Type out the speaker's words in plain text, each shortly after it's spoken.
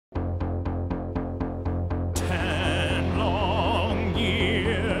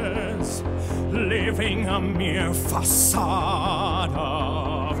living a mere facade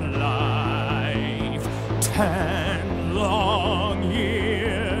of life. 10 long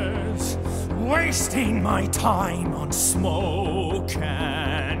years, wasting my time on smoke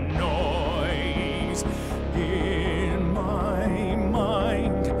and noise. In my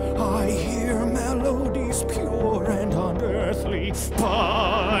mind, I hear melodies pure and unearthly,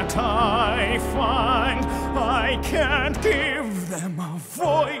 but I find I can't give them a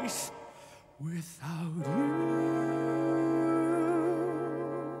voice without you.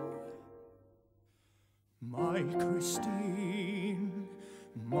 My Christine,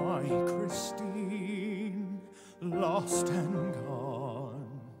 lost and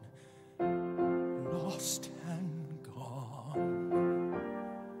gone, lost and gone.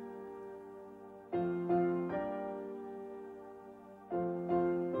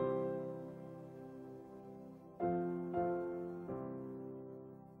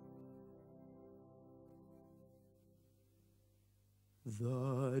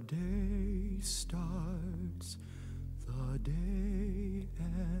 The day starts, the day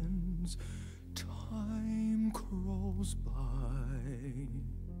ends, time crawls by.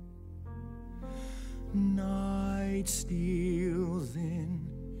 Night steals in,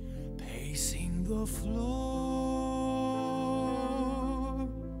 pacing the floor.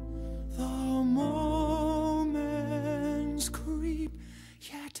 The moments creep,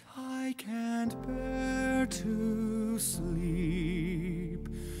 yet I can't bear to sleep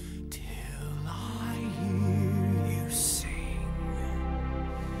till I hear you sing.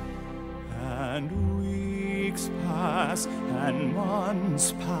 And weeks pass and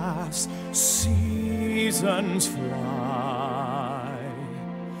months pass, seasons fly.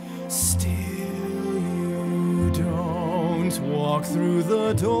 Still you don't walk through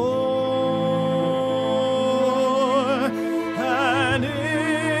the door, and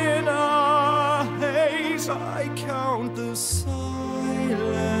in a haze I count the silent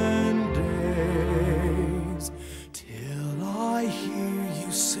days till I hear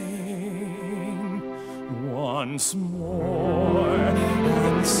you sing once more.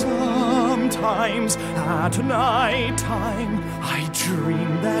 And sometimes at night time I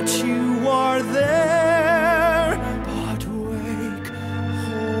dream that you are there, but wake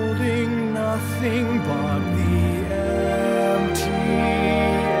holding nothing but the empty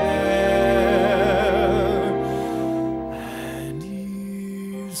air. And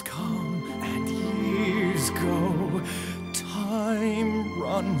years come and years go, time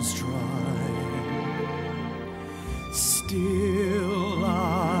runs dry. Still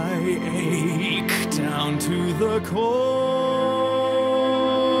I ache down to the core.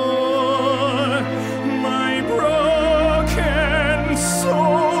 My broken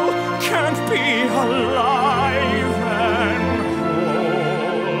soul can't be alive and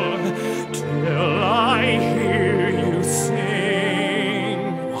whole till I hear you sing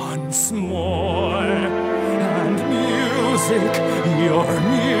once more. And music, your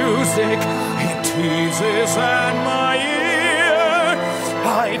music, it teases at my ear.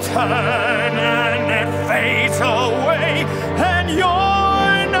 I turn and it fades away, and you're